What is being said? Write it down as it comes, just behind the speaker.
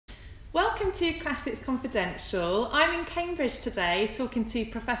Welcome to Classics Confidential. I'm in Cambridge today talking to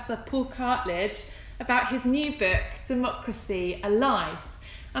Professor Paul Cartledge about his new book, Democracy, A Life.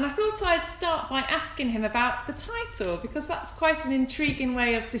 And I thought I'd start by asking him about the title, because that's quite an intriguing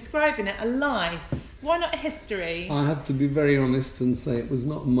way of describing it, a life. Why not a history? I have to be very honest and say it was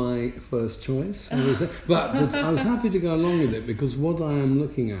not my first choice, but I was happy to go along with it because what I am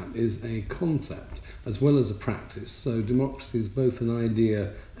looking at is a concept as well as a practice. So democracy is both an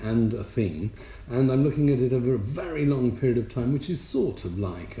idea and a thing, and I'm looking at it over a very long period of time, which is sort of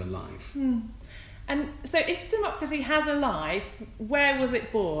like a life. And so if democracy has a life, where was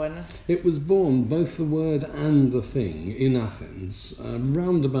it born? It was born, both the word and the thing, in Athens,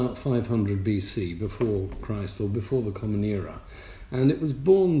 around about 500 BC, before Christ or before the Common Era. And it was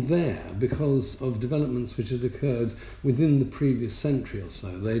born there because of developments which had occurred within the previous century or so.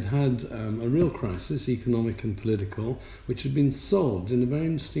 They'd had a real crisis, economic and political, which had been solved in a very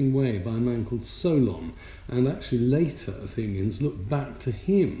interesting way by a man called Solon. And actually later Athenians looked back to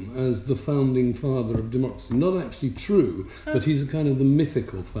him as the founding father of democracy. Not actually true, but he's a kind of the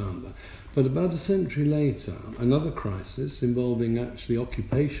mythical founder. But about a century later, another crisis involving actually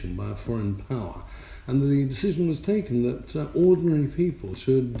occupation by a foreign power. And the decision was taken that ordinary people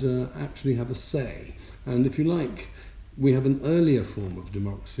should actually have a say. And if you like, we have an earlier form of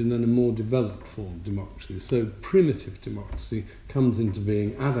democracy and then a more developed form of democracy. So primitive democracy comes into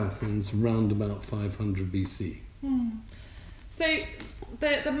being at Athens around about 500 BC. So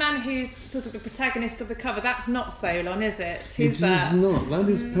the man who's sort of the protagonist of the cover, that's not Solon, is it? It is not. That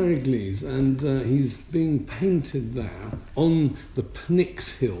is Pericles, and he's being painted there on the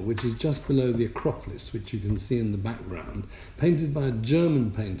Pnyx Hill, which is just below the Acropolis, which you can see in the background, painted by a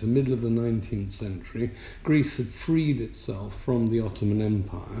German painter, middle of the 19th century. Greece had freed itself from the Ottoman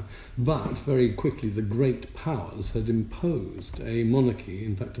Empire, but very quickly the great powers had imposed a monarchy,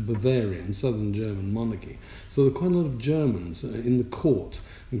 in fact a Bavarian, southern German monarchy. So there were quite a lot of Germans in the court,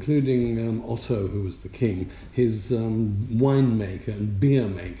 including Otto, who was the king, his winemaker and beer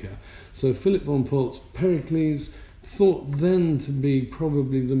maker. So Philip von Folt's Pericles, thought then to be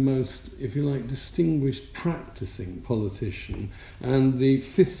probably the most, if you like, distinguished practicing politician, and the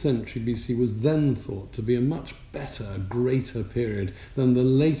 5th century BC was then thought to be a much better, greater period than the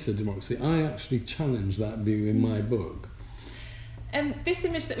later democracy. I actually challenge that view in my book. And this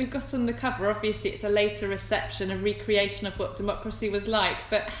image that we've got on the cover, obviously it's a later reception, a recreation of what democracy was like,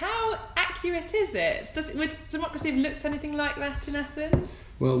 but how accurate is it? Would democracy have looked anything like that in Athens?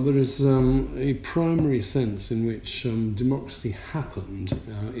 Well, there is a primary sense in which democracy happened.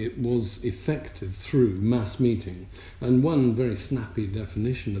 It was effective through mass meeting. And one very snappy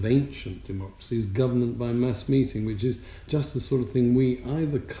definition of ancient democracy is government by mass meeting, which is just the sort of thing we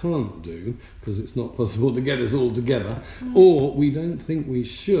either can't do, because it's not possible to get us all together, or we don't think we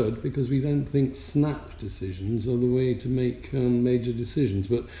should, because we don't think snap decisions are the way to make major decisions.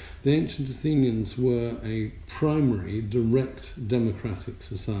 But the ancient Athenians were a primary, direct democratic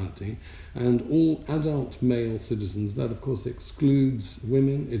society, and all adult male citizens, that of course excludes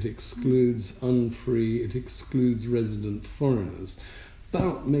women, it excludes unfree, it excludes resident foreigners.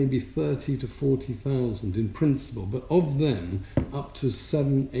 About maybe 30 to 40,000 in principle, but of them, up to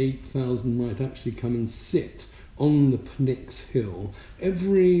 7,000–8,000 might actually come and sit on the Pnyx Hill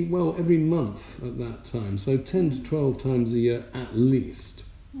every month at that time, so 10 to 12 times a year at least.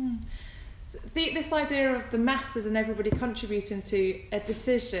 So this idea of the masses and everybody contributing to a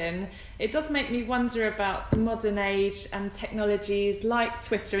decision, it does make me wonder about the modern age and technologies like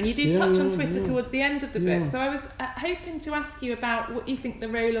Twitter, and you do touch on Twitter towards the end of the book, so I was hoping to ask you about what you think the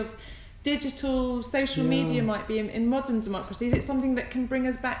role of digital social media might be in modern democracy. Is it something that can bring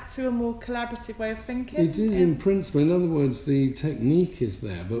us back to a more collaborative way of thinking? It is in principle. In other words, the technique is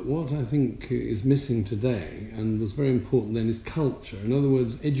there, but what I think is missing today, and was very important then, is culture. In other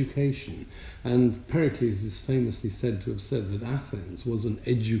words, education. And Pericles is famously said to have said that Athens was an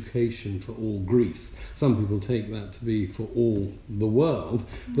education for all Greece. Some people take that to be for all the world,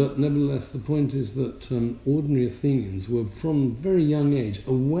 but nevertheless the point is that ordinary Athenians were from a very young age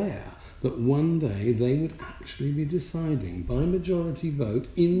aware that one day they would actually be deciding by majority vote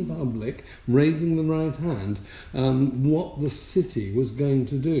in public, raising the right hand, what the city was going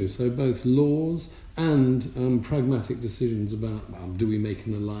to do. So both laws and pragmatic decisions about, well, do we make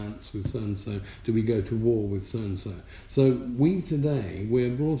an alliance with so-and-so? Do we go to war with so-and-so? So we today,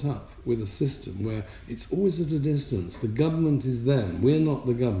 we're brought up with a system where it's always at a distance. The government is them. We're not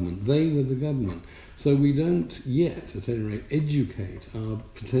the government. They were the government. So we don't yet, at any rate, educate our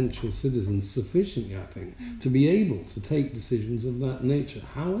potential citizens sufficiently, I think, to be able to take decisions of that nature.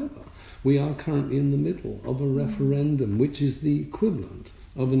 However, we are currently in the middle of a referendum, which is the equivalent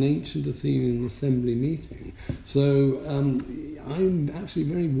of an ancient Athenian assembly meeting. So I'm actually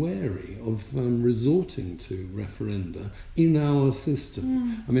very wary of resorting to referenda in our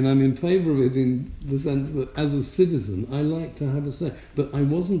system. I mean, I'm in favour of it in the sense that as a citizen I like to have a say, but I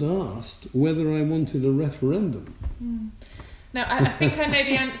wasn't asked whether I wanted a referendum. Now, I think I know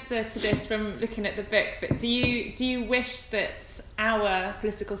the answer to this from looking at the book, but do you wish that our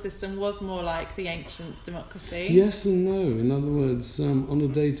political system was more like the ancient democracy? Yes and no. In other words, on a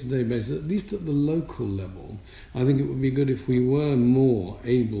day-to-day basis, at least at the local level, I think it would be good if we were more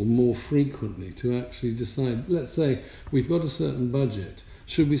able, more frequently, to actually decide, let's say, we've got a certain budget.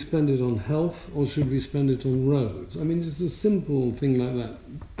 Should we spend it on health or should we spend it on roads? I mean, just a simple thing like that.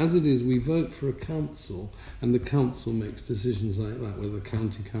 As it is, we vote for a council and the council makes decisions like that, whether the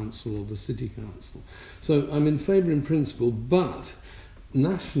county council or the city council. So I'm in favour in principle, but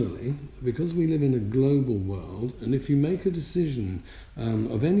nationally, because we live in a global world, and if you make a decision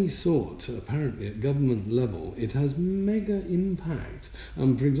of any sort, apparently at government level, it has mega impact.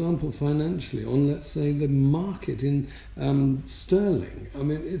 For example, financially, on, let's say, the market in sterling. I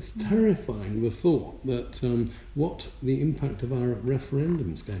mean, it's terrifying, the thought that what the impact of our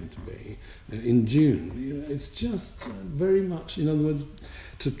referendum is going to be in June. You know, it's just very much, in other words,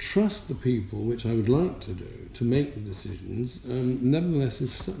 to trust the people, which I would like to do, to make the decisions, nevertheless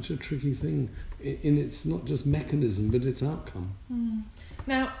is such a tricky thing in its not just mechanism, but its outcome.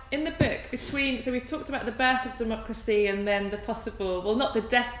 Now, in the book, so we've talked about the birth of democracy and then the possible, well, not the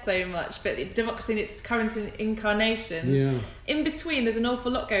death so much, but democracy in its current incarnations. Yeah. In between, there's an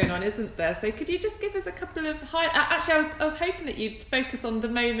awful lot going on, isn't there? So could you just give us a couple of actually, I was hoping that you'd focus on the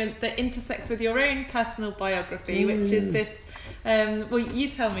moment that intersects with your own personal biography, which is this. Well, you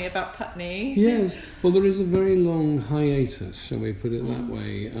tell me about Putney. Yes, well, there is a very long hiatus, shall we put it that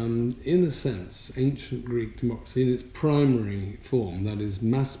way. In a sense, ancient Greek democracy in its primary form, that is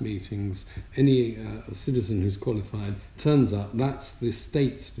mass meetings, any citizen who's qualified turns up, that's the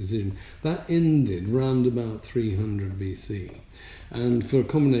state's decision. That ended round about 300 BC. And for a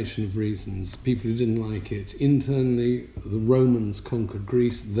combination of reasons, people who didn't like it, internally, the Romans conquered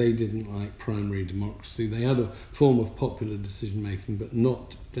Greece, they didn't like primary democracy. They had a form of popular decision-making, but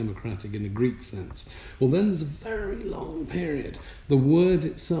not democratic in a Greek sense. Well, then there's a very long period. The word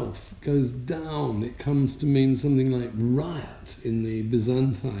itself goes down. It comes to mean something like riot in the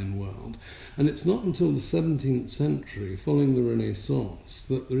Byzantine world. And it's not until the 17th century, following the Renaissance,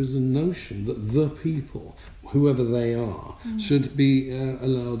 that there is a notion that the people, whoever they are, should be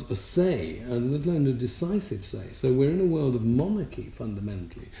allowed a say, and let alone a decisive say. So we're in a world of monarchy,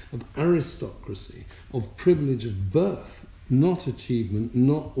 fundamentally, of aristocracy, of privilege of birth, not achievement,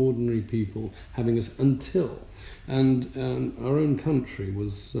 not ordinary people having us until. And our own country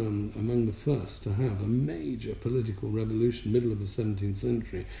was among the first to have a major political revolution, middle of the 17th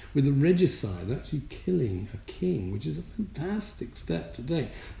century, with the regicide actually killing a king, which is a fantastic step to take,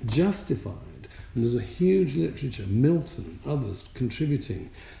 justified. And there's a huge literature, Milton, others contributing.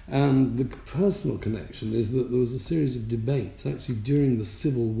 And the personal connection is that there was a series of debates actually during the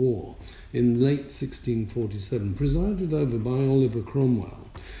Civil War in late 1647, presided over by Oliver Cromwell.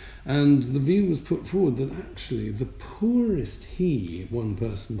 And the view was put forward that actually the poorest he, one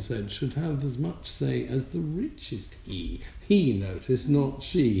person said, should have as much say as the richest he. He, notice, not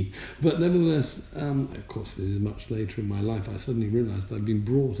she. But nevertheless, of course, this is much later in my life, I suddenly realised I'd been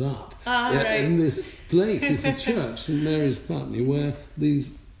brought up in this place. It's a church, St Mary's Putney, where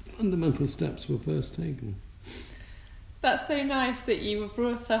these fundamental steps were first taken. That's so nice that you were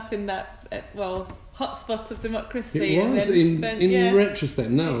brought up in that, hotspot of democracy. It was, in retrospect.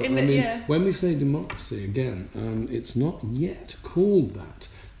 Now, when we say democracy, again, it's not yet called that.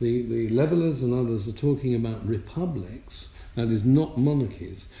 The Levellers and others are talking about republics, that is, not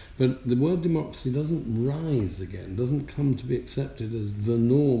monarchies. But the word democracy doesn't rise again, doesn't come to be accepted as the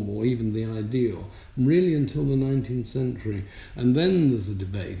norm or even the ideal, really until the 19th century. And then there's a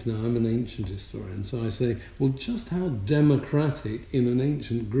debate. Now, I'm an ancient historian, so I say, well, just how democratic, in an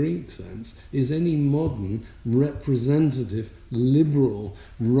ancient Greek sense, is any modern, representative, liberal,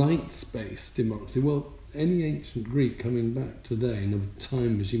 rights-based democracy? Well, any ancient Greek coming back today in a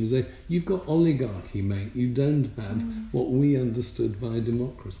time machine would say, you've got oligarchy, mate, you don't have what we understood by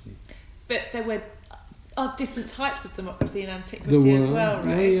democracy. But there are different types of democracy in antiquity as well,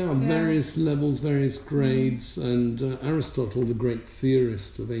 right? Yeah, various levels, various grades, and Aristotle, the great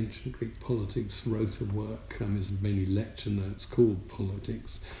theorist of ancient Greek politics, wrote a work, his many lecture notes, called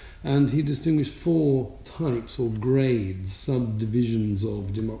Politics. And he distinguished 4 types or grades, subdivisions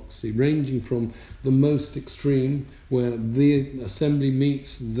of democracy, ranging from the most extreme, where the assembly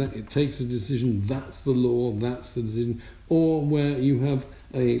meets, that it takes a decision, that's the law, that's the decision, or where you have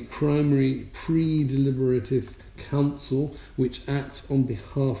a primary pre-deliberative council which acts on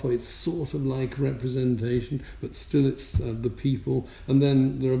behalf of, it's sort of like representation, but still it's the people, and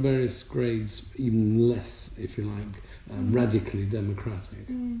then there are various grades, even less, if you like, radically democratic.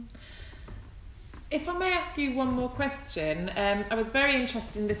 If I may ask you one more question, I was very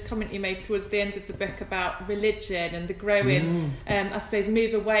interested in this comment you made towards the end of the book about religion and the growing, I suppose,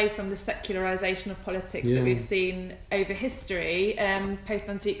 move away from the secularisation of politics that we've seen over history,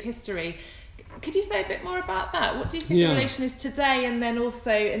 post-antique history. Could you say a bit more about that? What do you think the relation is today and then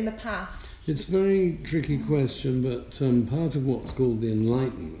also in the past? It's a very tricky question, but part of what's called the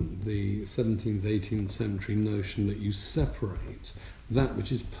Enlightenment, the 17th, 18th century notion that you separate that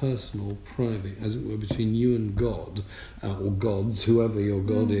which is personal, private, as it were, between you and God, or gods, whoever your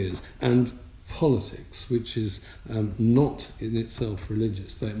God is, and politics, which is not in itself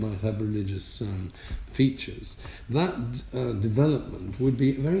religious, though it might have religious features. That development would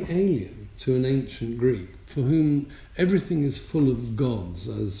be very alien to an ancient Greek, for whom everything is full of gods,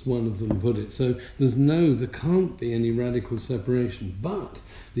 as one of them put it. So there can't be any radical separation. But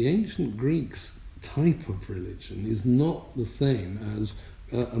the ancient Greeks' type of religion is not the same as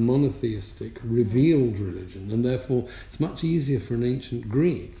a monotheistic, revealed religion, and therefore it's much easier for an ancient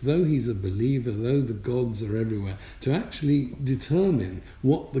Greek, though he's a believer, though the gods are everywhere, to actually determine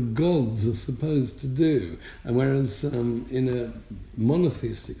what the gods are supposed to do. And whereas in a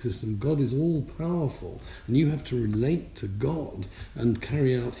monotheistic system, God is all-powerful, and you have to relate to God and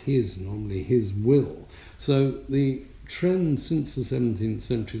carry out normally his will. So the trend since the 17th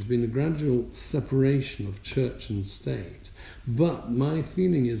century has been a gradual separation of church and state. But my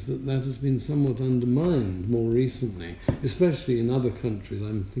feeling is that has been somewhat undermined more recently, especially in other countries.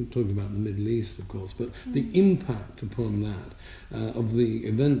 I'm talking about the Middle East, of course, but the impact upon that of the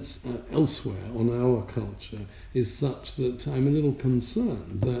events elsewhere on our culture is such that I'm a little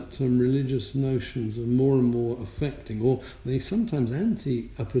concerned that religious notions are more and more affecting, or they sometimes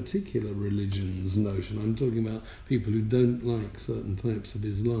anti a particular religion's notion. I'm talking about people who don't like certain types of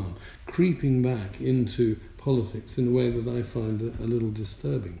Islam, creeping back into politics in a way that I find a little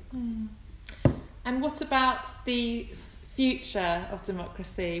disturbing. And what about the future of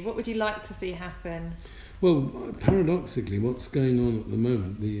democracy? What would you like to see happen? Well, paradoxically, what's going on at the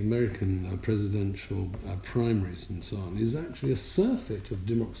moment, the American presidential primaries and so on, is actually a surfeit of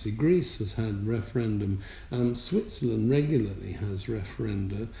democracy. Greece has had referendum. Switzerland regularly has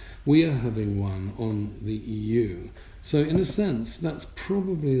referenda. We are having one on the EU. So in a sense, that's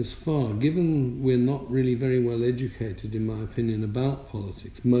probably as far, given we're not really very well educated, in my opinion, about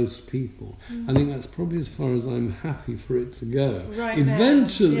politics, most people, I think that's probably as far as I'm happy for it to go. Right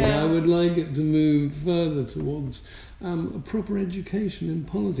Eventually, I would like it to move further towards a proper education in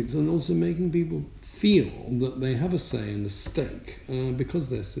politics, and also making people feel that they have a say and a stake because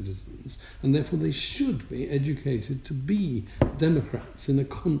they're citizens, and therefore they should be educated to be democrats in a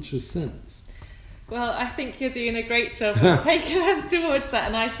conscious sense. Well, I think you're doing a great job of taking us towards that,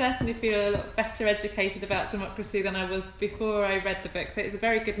 and I certainly feel a lot better educated about democracy than I was before I read the book. So it's a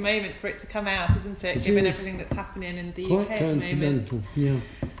very good moment for it to come out, isn't it? Given everything that's happening in the UK at the moment. Quite coincidental, yeah.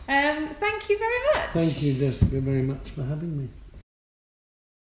 Thank you very much. Thank you, Jessica, very much for having me.